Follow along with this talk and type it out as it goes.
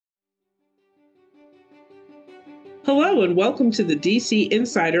Hello, and welcome to the DC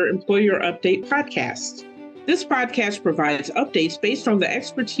Insider Employer Update podcast. This podcast provides updates based on the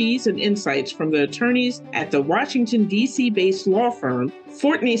expertise and insights from the attorneys at the Washington, D.C.-based law firm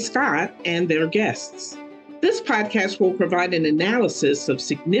Fortney Scott and their guests. This podcast will provide an analysis of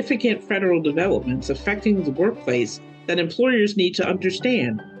significant federal developments affecting the workplace that employers need to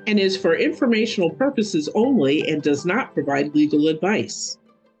understand and is for informational purposes only and does not provide legal advice.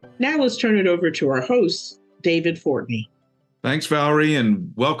 Now let's turn it over to our host, David Fortney. Thanks, Valerie,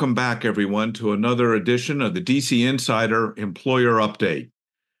 and welcome back, everyone, to another edition of the DC Insider Employer Update.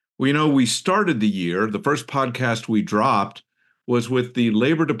 We started the year, the first podcast we dropped was with the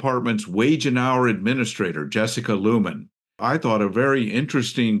Labor Department's Wage and Hour Administrator, Jessica Luman. I thought a very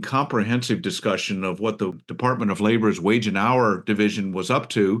interesting, comprehensive discussion of what the Department of Labor's Wage and Hour Division was up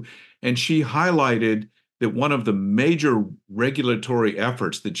to, and she highlighted that one of the major regulatory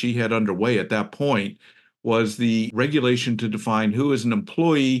efforts that she had underway at that point was the regulation to define who is an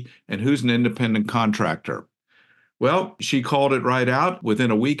employee and who's an independent contractor. Well, she called it right out. Within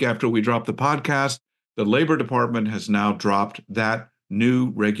a week after we dropped the podcast, the Labor Department has now dropped that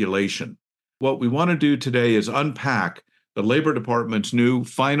new regulation. What we want to do today is unpack the Labor Department's new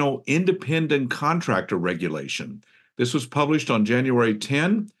final independent contractor regulation. This was published on January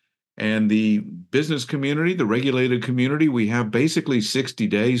 10, and the business community, the regulated community, we have basically 60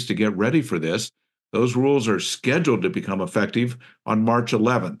 days to get ready for this. Those rules are scheduled to become effective on March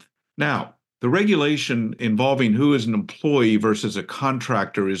 11th. Now, the regulation involving who is an employee versus a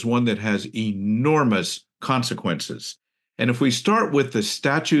contractor is one that has enormous consequences. And if we start with the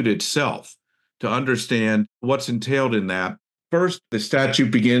statute itself to understand what's entailed in that, first, the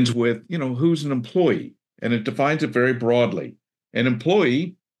statute begins with, who's an employee, and it defines it very broadly. An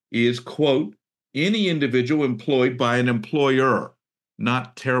employee is, quote, any individual employed by an employer,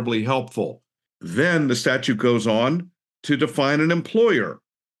 not terribly helpful. Then the statute goes on to define an employer.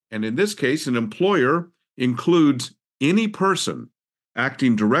 And in this case, an employer includes any person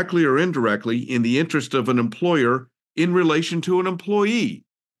acting directly or indirectly in the interest of an employer in relation to an employee.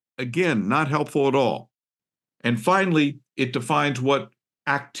 Again, not helpful at all. And finally, it defines what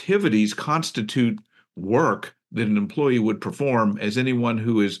activities constitute work that an employee would perform as anyone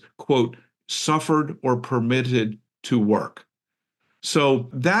who is, quote, suffered or permitted to work. So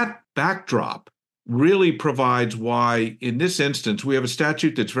that backdrop really provides why, in this instance, we have a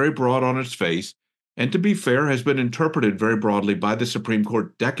statute that's very broad on its face, and to be fair, has been interpreted very broadly by the Supreme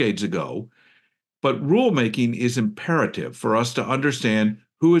Court decades ago. But rulemaking is imperative for us to understand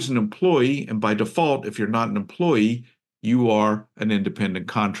who is an employee, and by default, if you're not an employee, you are an independent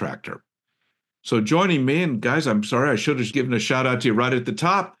contractor. So joining me, and guys, I'm sorry, I should have given a shout out to you right at the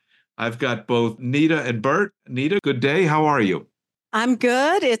top. I've got both Nita and Bert. Nita, good day. How are you? I'm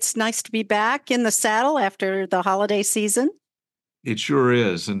good. It's nice to be back in the saddle after the holiday season. It sure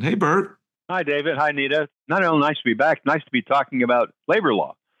is. And hey, Bert. Hi, David. Hi, Nita. Not only nice to be back, nice to be talking about labor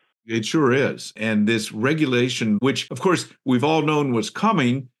law. It sure is. And this regulation, which, of course, we've all known was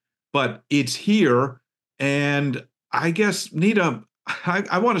coming, but it's here. And I guess, Nita,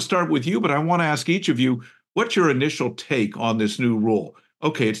 I want to start with you, but I want to ask each of you, what's your initial take on this new rule?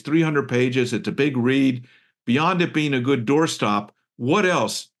 Okay, it's 300 pages. It's a big read. Beyond it being a good doorstop, what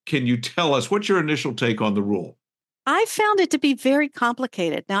else can you tell us? What's your initial take on the rule? I found it to be very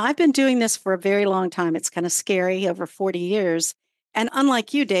complicated. Now, I've been doing this for a very long time. It's kind of scary, over 40 years. And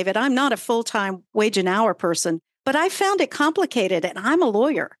unlike you, David, I'm not a full-time wage and hour person, but I found it complicated, and I'm a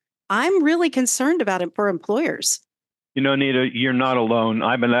lawyer. I'm really concerned about it for employers. Nita, you're not alone.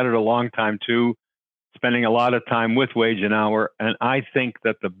 I've been at it a long time, too, spending a lot of time with wage and hour. And I think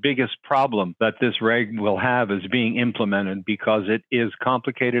that the biggest problem that this reg will have is being implemented because it is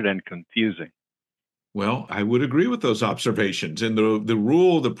complicated and confusing. Well, I would agree with those observations. And the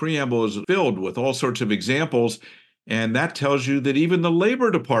rule, the preamble is filled with all sorts of examples. And that tells you that even the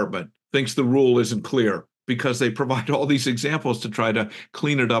Labor Department thinks the rule isn't clear because they provide all these examples to try to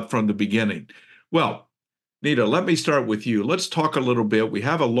clean it up from the beginning. Well, Nita, let me start with you. Let's talk a little bit. We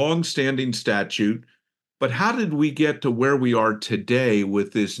have a long-standing statute. But how did we get to where we are today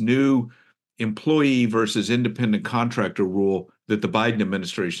with this new employee versus independent contractor rule that the Biden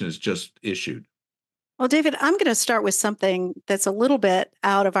administration has just issued? Well, David, I'm going to start with something that's a little bit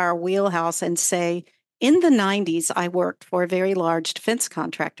out of our wheelhouse and say, in the 90s, I worked for a very large defense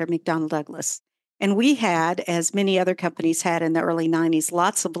contractor, McDonnell Douglas. And we had, as many other companies had in the early 90s,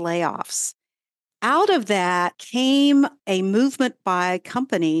 lots of layoffs. Out of that came a movement by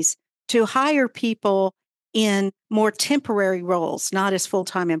companies to hire people in more temporary roles, not as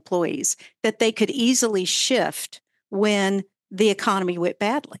full-time employees, that they could easily shift when the economy went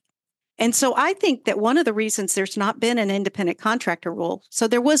badly. And so I think that one of the reasons there's not been an independent contractor rule, so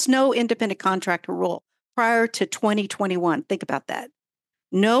there was no independent contractor rule prior to 2021. Think about that.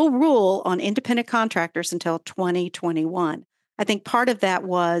 No rule on independent contractors until 2021. I think part of that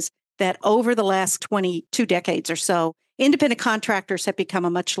was that over the last 22 decades or so, independent contractors have become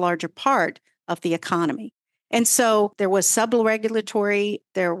a much larger part of the economy. And so there was sub-regulatory,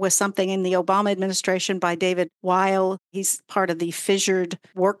 there was something in the Obama administration by David Weil. He's part of the fissured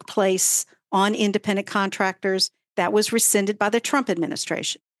workplace on independent contractors that was rescinded by the Trump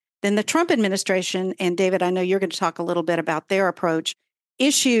administration. Then the Trump administration, and David, I know you're going to talk a little bit about their approach,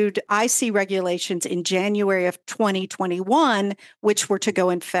 issued IC regulations in January of 2021, which were to go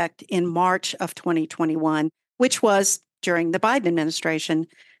in effect in March of 2021, which was during the Biden administration.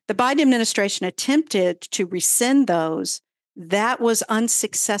 The Biden administration attempted to rescind those. That was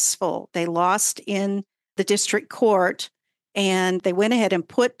unsuccessful. They lost in the district court, and they went ahead and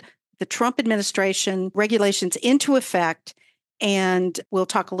put the Trump administration regulations into effect. And we'll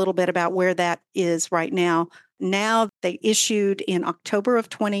talk a little bit about where that is right now. Now they issued in October of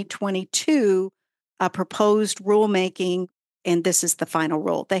 2022 a proposed rulemaking, and this is the final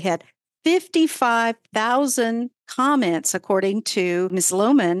rule. They had 55,000 comments, according to Ms.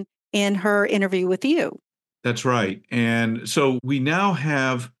 Lohman in her interview with you. That's right. And so we now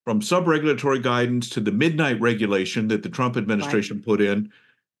have from sub-regulatory guidance to the midnight regulation that the Trump administration put in,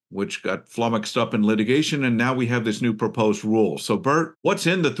 which got flummoxed up in litigation. And now we have this new proposed rule. So, Bert, what's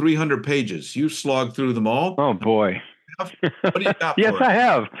in the 300 pages? You slogged through them all? Oh, boy. What do you got Yes, for I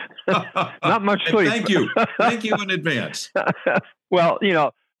have. Not much sleep. Thank you. Thank you in advance. Well,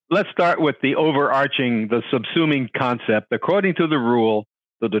 let's start with the overarching, the subsuming concept. According to the rule,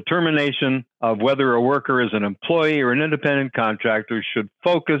 the determination of whether a worker is an employee or an independent contractor should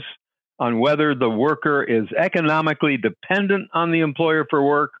focus on whether the worker is economically dependent on the employer for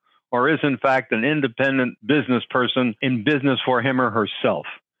work or is in fact an independent business person in business for him or herself.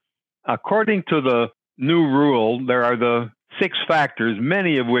 According to the new rule, there are the 6 factors,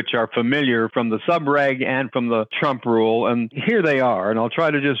 many of which are familiar from the sub-reg and from the Trump rule. And here they are, and I'll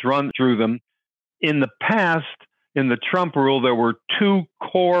try to just run through them. In the past, in the Trump rule, there were 2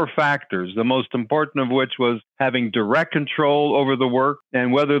 core factors, the most important of which was having direct control over the work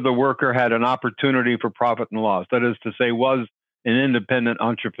and whether the worker had an opportunity for profit and loss. That is to say, was an independent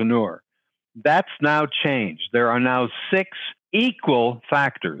entrepreneur. That's now changed. There are now 6 equal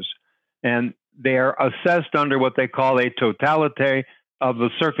factors, and they are assessed under what they call a totality of the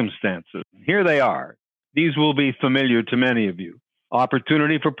circumstances. Here they are. These will be familiar to many of you.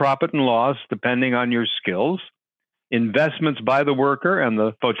 Opportunity for profit and loss, depending on your skills. Investments by the worker and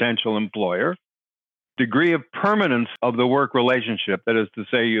the potential employer. Degree of permanence of the work relationship. That is to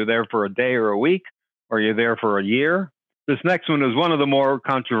say, you're there for a day or a week, or you're there for a year. This next one is one of the more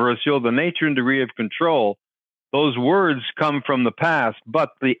controversial, the nature and degree of control. Those words come from the past,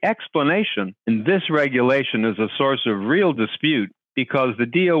 but the explanation in this regulation is a source of real dispute because the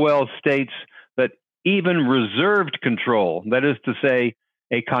DOL states that even reserved control, that is to say,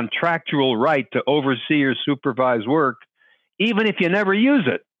 a contractual right to oversee or supervise work, even if you never use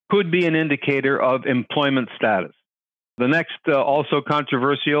it, could be an indicator of employment status. The next, also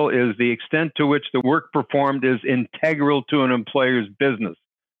controversial, is the extent to which the work performed is integral to an employer's business.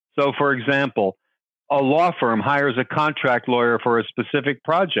 So, for example, a law firm hires a contract lawyer for a specific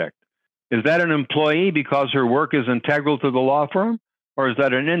project. Is that an employee because her work is integral to the law firm? Or is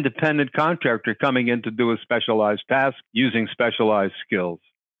that an independent contractor coming in to do a specialized task using specialized skills?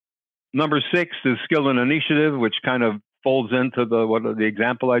 Number 6 is skill and initiative, which kind of folds into the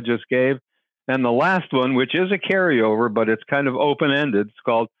example I just gave. And the last one, which is a carryover, but it's kind of open-ended, it's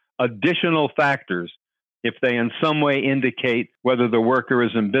called additional factors, if they in some way indicate whether the worker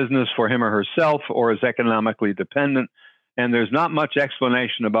is in business for him or herself or is economically dependent. And there's not much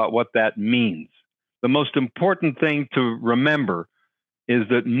explanation about what that means. The most important thing to remember is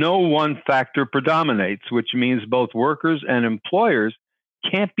that no one factor predominates, which means both workers and employers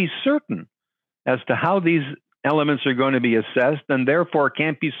can't be certain as to how these elements are going to be assessed and therefore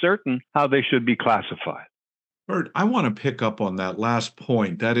can't be certain how they should be classified. Bert, I want to pick up on that last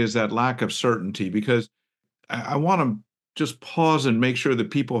point. That is that lack of certainty, because I want to just pause and make sure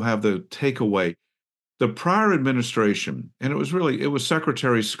that people have the takeaway. The prior administration, and it was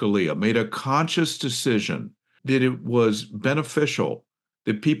Secretary Scalia, made a conscious decision that it was beneficial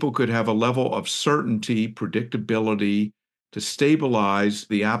that people could have a level of certainty, predictability, to stabilize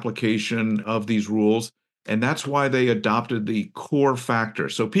the application of these rules. And that's why they adopted the core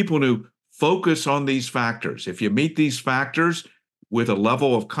factors. So people knew, focus on these factors. If you meet these factors with a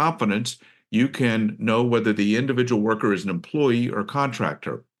level of confidence, you can know whether the individual worker is an employee or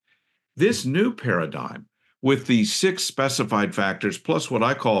contractor. This new paradigm with the 6 specified factors plus what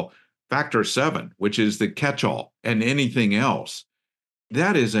I call factor 7, which is the catch-all and anything else,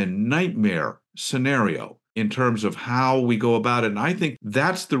 that is a nightmare scenario in terms of how we go about it. And I think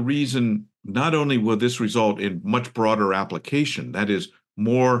that's the reason not only will this result in much broader application, that is,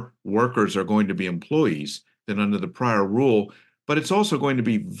 more workers are going to be employees than under the prior rule, but it's also going to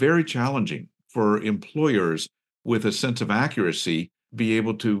be very challenging for employers with a sense of accuracy be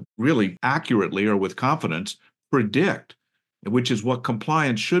able to really accurately or with confidence predict, which is what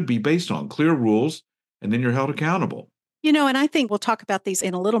compliance should be based on, clear rules, and then you're held accountable. And I think we'll talk about these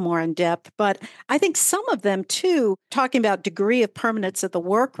in a little more in depth, but I think some of them too, talking about degree of permanence of the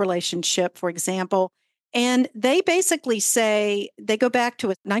work relationship, for example, and they basically say, they go back to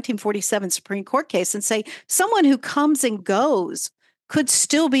a 1947 Supreme Court case and say someone who comes and goes could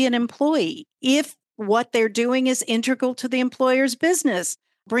still be an employee if what they're doing is integral to the employer's business.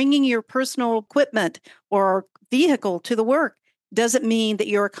 Bringing your personal equipment or vehicle to the work doesn't mean that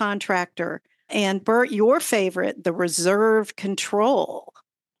you're a contractor. And Bert, your favorite, the reserve control.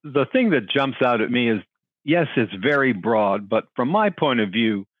 The thing that jumps out at me is, yes, it's very broad, but from my point of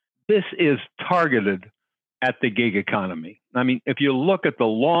view, this is targeted at the gig economy. I mean, if you look at the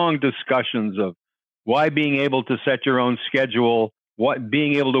long discussions of why being able to set your own schedule, what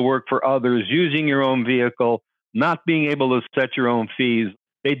being able to work for others, using your own vehicle, not being able to set your own fees,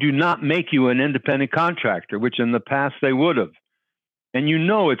 they do not make you an independent contractor, which in the past they would have. And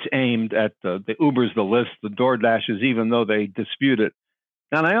it's aimed at the Ubers, the Lyfts, the DoorDashes, even though they dispute it.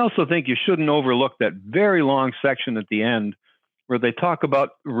 And I also think you shouldn't overlook that very long section at the end where they talk about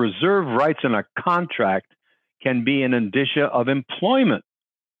reserve rights in a contract can be an indicia of employment.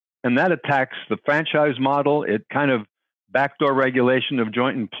 And that attacks the franchise model. It kind of backdoor regulation of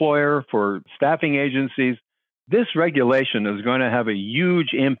joint employer for staffing agencies. This regulation is going to have a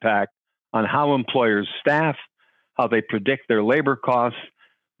huge impact on how employers staff, how they predict their labor costs.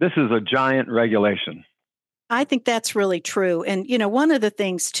 This is a giant regulation. I think that's really true. And, one of the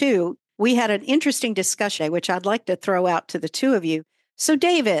things too, we had an interesting discussion, which I'd like to throw out to the two of you. So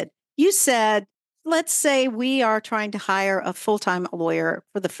David, you said, let's say we are trying to hire a full-time lawyer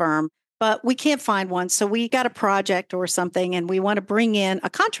for the firm, but we can't find one. So we got a project or something and we want to bring in a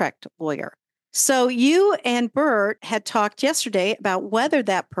contract lawyer. So you and Bert had talked yesterday about whether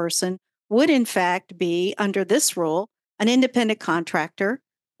that person would in fact be, under this rule, an independent contractor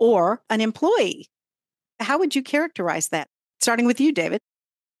or an employee. How would you characterize that? Starting with you, David.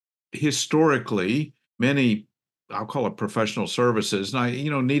 Historically, many, I'll call it professional services.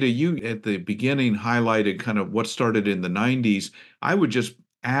 And Nita, you at the beginning highlighted kind of what started in the 90s. I would just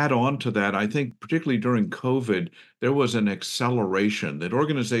add on to that. I think particularly during COVID, there was an acceleration that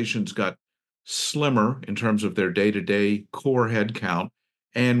organizations got slimmer in terms of their day-to-day core headcount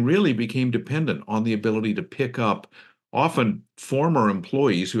and really became dependent on the ability to pick up often former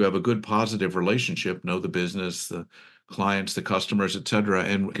employees who have a good positive relationship, know the business, the clients, the customers, et cetera,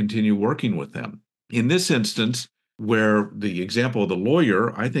 and continue working with them. In this instance, where the example of the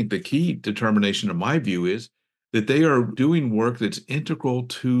lawyer, I think the key determination in my view is that they are doing work that's integral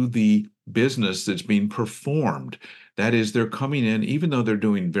to the business that's being performed. That is, they're coming in, even though they're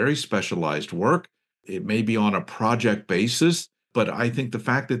doing very specialized work, it may be on a project basis, but I think the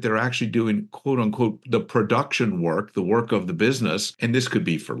fact that they're actually doing, quote unquote, the production work, the work of the business, and this could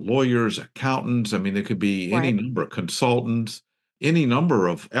be for lawyers, accountants, I mean, there could be any number of consultants, any number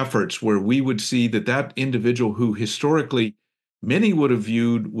of efforts where we would see that individual who historically many would have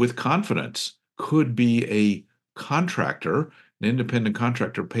viewed with confidence could be a contractor, an independent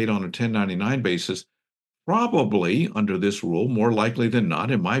contractor paid on a 1099 basis, probably under this rule, more likely than not,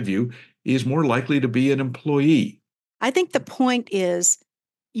 in my view, is more likely to be an employee. I think the point is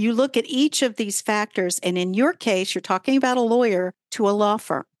you look at each of these factors, and in your case, you're talking about a lawyer to a law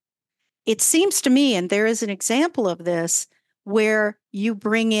firm. It seems to me, and there is an example of this, where you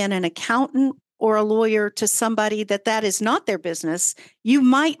bring in an accountant or a lawyer to somebody that is not their business, you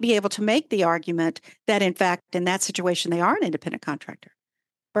might be able to make the argument that, in fact, in that situation, they are an independent contractor.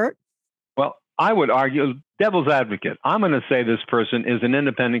 Bert? Well, I would argue, devil's advocate, I'm going to say this person is an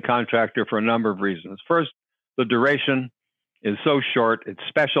independent contractor for a number of reasons. First, the duration is so short, it's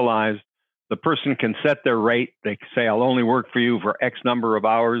specialized. The person can set their rate. They say, I'll only work for you for X number of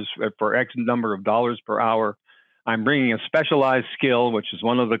hours, for X number of dollars per hour. I'm bringing a specialized skill, which is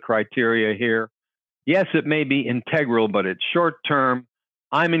one of the criteria here. Yes, it may be integral, but it's short term.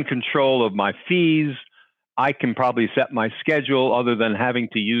 I'm in control of my fees. I can probably set my schedule other than having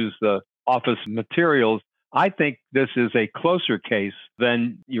to use the office materials. I think this is a closer case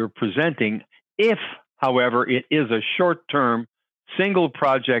than you're presenting if, however, it is a short-term, single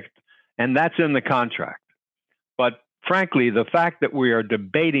project And that's in the contract. But frankly, the fact that we are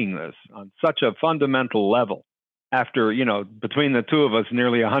debating this on such a fundamental level after, between the two of us,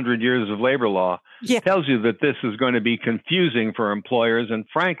 nearly 100 years of labor law, tells you that this is going to be confusing for employers. And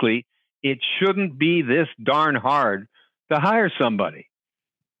frankly, it shouldn't be this darn hard to hire somebody.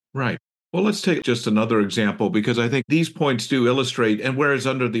 Right. Well, let's take just another example, because I think these points do illustrate, and whereas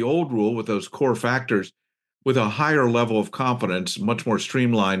under the old rule with those core factors, with a higher level of confidence, much more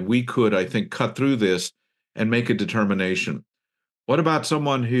streamlined, we could, I think, cut through this and make a determination. What about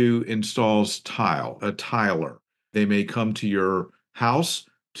someone who installs tile, a tiler? They may come to your house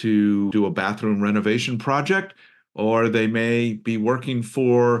to do a bathroom renovation project, or they may be working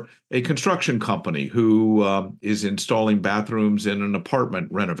for a construction company who is installing bathrooms in an apartment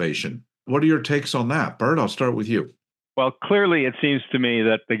renovation. What are your takes on that? Bert, I'll start with you. Well, clearly it seems to me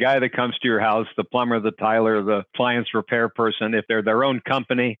that the guy that comes to your house, the plumber, the tiler, the appliance repair person, if they're their own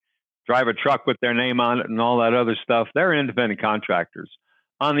company, drive a truck with their name on it and all that other stuff, they're independent contractors.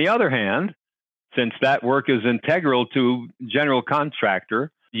 On the other hand, since that work is integral to general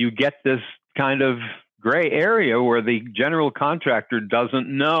contractor, you get this kind of gray area where the general contractor doesn't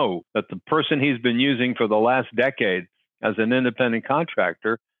know that the person he's been using for the last decade as an independent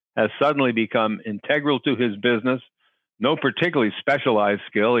contractor has suddenly become integral to his business. No particularly specialized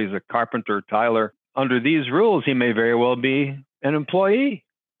skill. He's a carpenter, tiler. Under these rules, he may very well be an employee.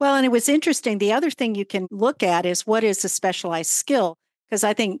 Well, and it was interesting. The other thing you can look at is what is a specialized skill? Because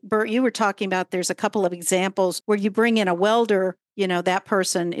I think, Bert, you were talking about there's a couple of examples where you bring in a welder, that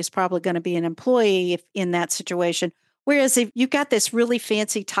person is probably going to be an employee if in that situation. Whereas if you've got this really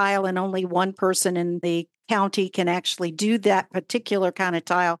fancy tile and only one person in the county can actually do that particular kind of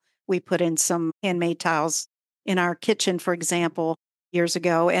tile, we put in some handmade tiles in our kitchen, for example, years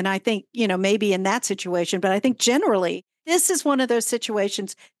ago. And I think, maybe in that situation, but I think generally, this is one of those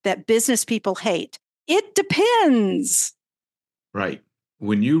situations that business people hate. It depends. Right.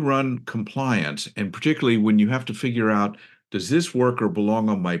 When you run compliance, and particularly when you have to figure out, does this worker belong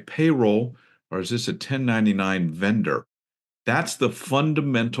on my payroll or is this a 1099 vendor? That's the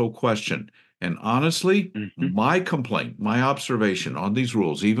fundamental question. And honestly, my complaint, my observation on these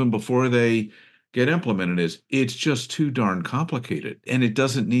rules, even before they get implemented, is it's just too darn complicated, and it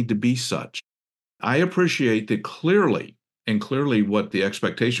doesn't need to be such. I appreciate that clearly what the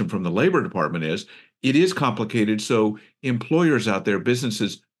expectation from the Labor Department is, it is complicated, so employers out there,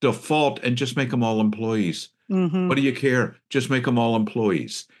 businesses, default and just make them all employees. What do you care? Just make them all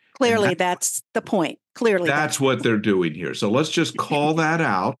employees. Clearly, that's the point. Clearly, that's what they're doing here. So let's just call that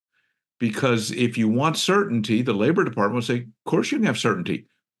out, because if you want certainty, the Labor Department will say, of course you can have certainty.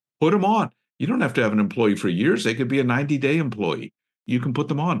 Put them on. You don't have to have an employee for years. They could be a 90-day employee. You can put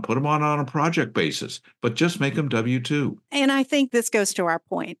them on a project basis, but just make them W-2. And I think this goes to our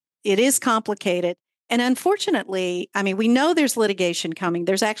point. It is complicated. And unfortunately, we know there's litigation coming.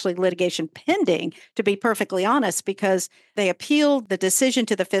 There's actually litigation pending, to be perfectly honest, because they appealed the decision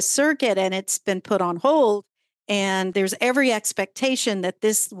to the Fifth Circuit and it's been put on hold. And there's every expectation that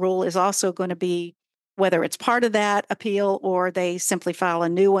this rule is also going to be, whether it's part of that appeal or they simply file a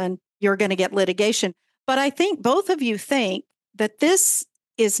new one, you're going to get litigation. But I think both of you think that this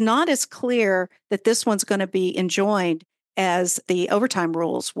is not as clear that this one's going to be enjoined as the overtime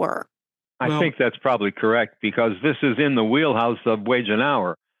rules were. I think that's probably correct, because this is in the wheelhouse of wage and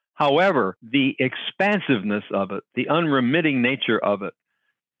hour. However, the expansiveness of it, the unremitting nature of it,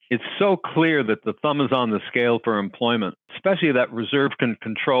 it's so clear that the thumb is on the scale for employment, especially that reserve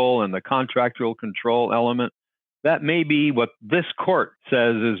control and the contractual control element. That may be what this court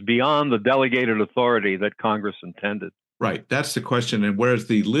says is beyond the delegated authority that Congress intended. Right. That's the question. And whereas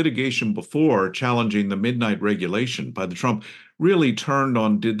the litigation before challenging the midnight regulation by the Trump really turned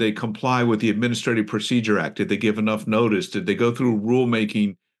on, did they comply with the Administrative Procedure Act? Did they give enough notice? Did they go through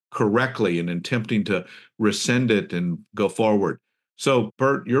rulemaking correctly and attempting to rescind it and go forward? So,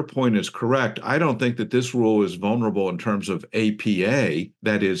 Bert, your point is correct. I don't think that this rule is vulnerable in terms of APA.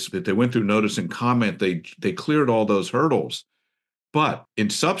 That is, that they went through notice and comment. They cleared all those hurdles. But in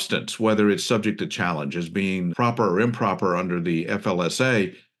substance, whether it's subject to challenge as being proper or improper under the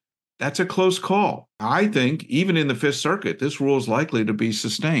FLSA, that's a close call. I think even in the Fifth Circuit, this rule is likely to be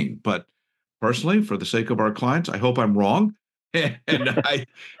sustained. But personally, for the sake of our clients, I hope I'm wrong. And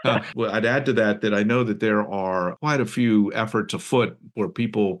I'd add to that I know that there are quite a few efforts afoot where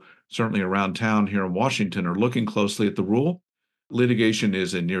people, certainly around town here in Washington, are looking closely at the rule. Litigation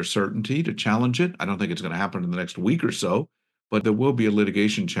is a near certainty to challenge it. I don't think it's going to happen in the next week or so, but there will be a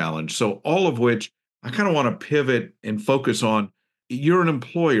litigation challenge. So all of which I kind of want to pivot and focus on. You're an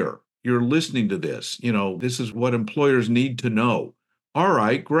employer. You're listening to this. This is what employers need to know. All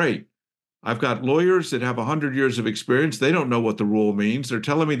right, great. I've got lawyers that have 100 years of experience. They don't know what the rule means. They're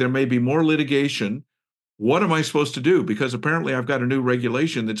telling me there may be more litigation. What am I supposed to do? Because apparently I've got a new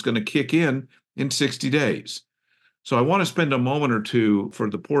regulation that's going to kick in 60 days. So I want to spend a moment or two for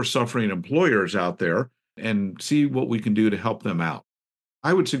the poor suffering employers out there and see what we can do to help them out.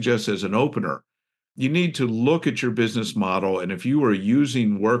 I would suggest as an opener, you need to look at your business model. And if you are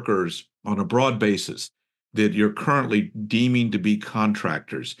using workers on a broad basis that you're currently deeming to be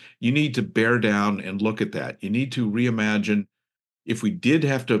contractors, you need to bear down and look at that. You need to reimagine, if we did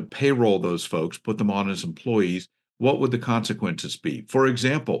have to payroll those folks, put them on as employees, what would the consequences be? For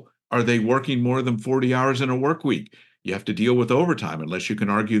example, are they working more than 40 hours in a work week? You have to deal with overtime unless you can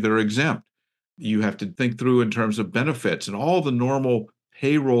argue they're exempt. You have to think through in terms of benefits and all the normal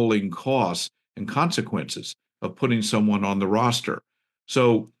payrolling costs and consequences of putting someone on the roster.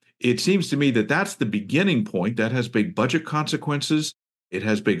 So it seems to me that that's the beginning point. That has big budget consequences. It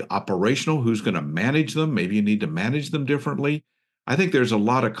has big operational. Who's going to manage them? Maybe you need to manage them differently. I think there's a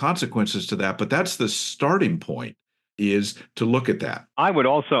lot of consequences to that, but that's the starting point, is to look at that. I would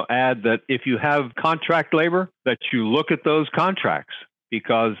also add that if you have contract labor, that you look at those contracts,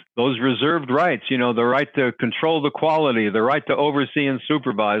 because those reserved rights, the right to control the quality, the right to oversee and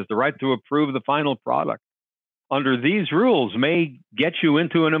supervise, the right to approve the final product, under these rules may get you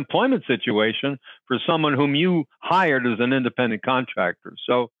into an employment situation for someone whom you hired as an independent contractor.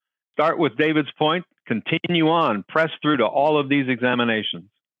 So start with David's point, continue on, press through to all of these examinations.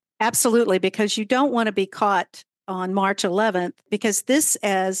 Absolutely, because you don't want to be caught on March 11th, because this,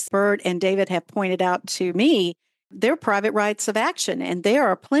 as Bert and David have pointed out to me, they're private rights of action. And there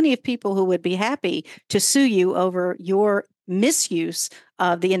are plenty of people who would be happy to sue you over your misuse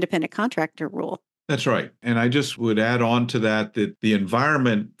of the independent contractor rule. That's right. And I just would add on to that the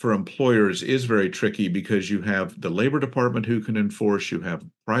environment for employers is very tricky, because you have the Labor Department who can enforce, you have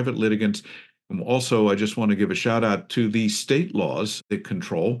private litigants. And also, I just want to give a shout out to the state laws that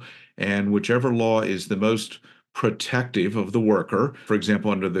control, and whichever law is the most protective of the worker. For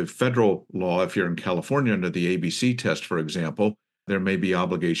example, under the federal law, if you're in California under the ABC test, for example, there may be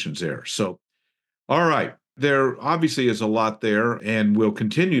obligations there. So, all right. There obviously is a lot there, and will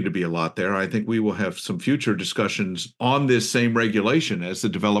continue to be a lot there. I think we will have some future discussions on this same regulation as the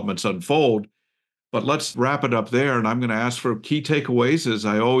developments unfold. But let's wrap it up there, and I'm going to ask for key takeaways, as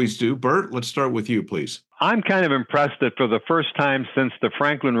I always do. Bert, let's start with you, please. I'm kind of impressed that for the first time since the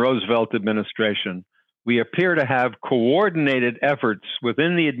Franklin Roosevelt administration, we appear to have coordinated efforts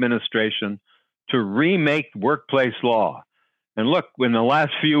within the administration to remake workplace law. And look, in the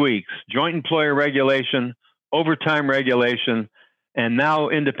last few weeks, joint employer regulation, overtime regulation, and now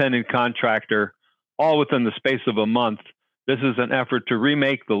independent contractor, all within the space of a month. This is an effort to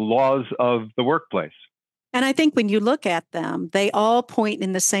remake the laws of the workplace. And I think when you look at them, they all point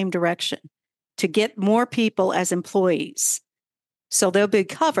in the same direction, to get more people as employees. So they'll be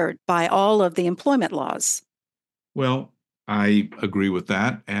covered by all of the employment laws. Well, I agree with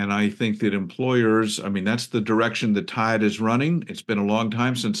that. And I think that employers, that's the direction the tide is running. It's been a long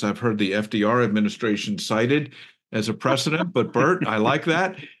time since I've heard the FDR administration cited as a precedent. But Bert, I like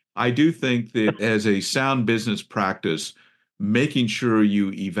that. I do think that as a sound business practice, making sure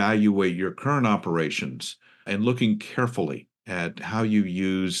you evaluate your current operations and looking carefully at how you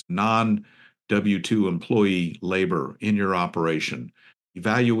use non-W-2 employee labor in your operation,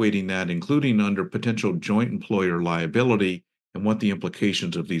 evaluating that, including under potential joint employer liability, and what the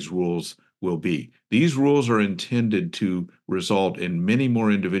implications of these rules will be. These rules are intended to result in many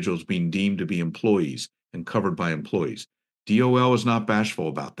more individuals being deemed to be employees and covered by employees. DOL is not bashful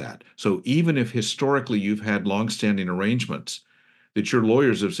about that. So even if historically you've had longstanding arrangements that your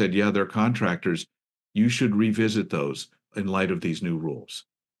lawyers have said, yeah, they're contractors, you should revisit those in light of these new rules.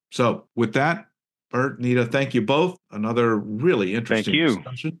 So with that, Bert, Nita, thank you both. Another really interesting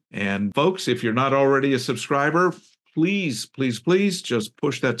discussion. And folks, if you're not already a subscriber, please just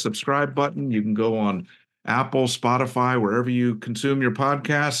push that subscribe button. You can go on Apple, Spotify, wherever you consume your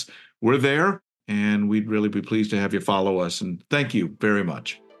podcasts. We're there, and we'd really be pleased to have you follow us. And thank you very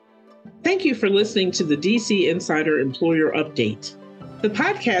much. Thank you for listening to the DC Insider Employer Update, the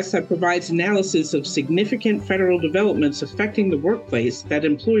podcast that provides analysis of significant federal developments affecting the workplace that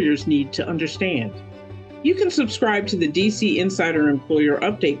employers need to understand. You can subscribe to the DC Insider Employer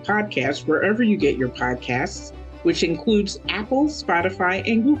Update podcast wherever you get your podcasts, which includes Apple, Spotify,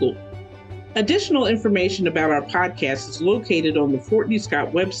 and Google. Additional information about our podcast is located on the Fortney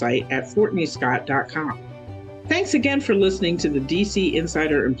Scott website at fortneyscott.com. Thanks again for listening to the DC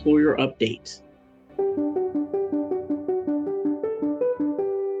Insider Employer Update.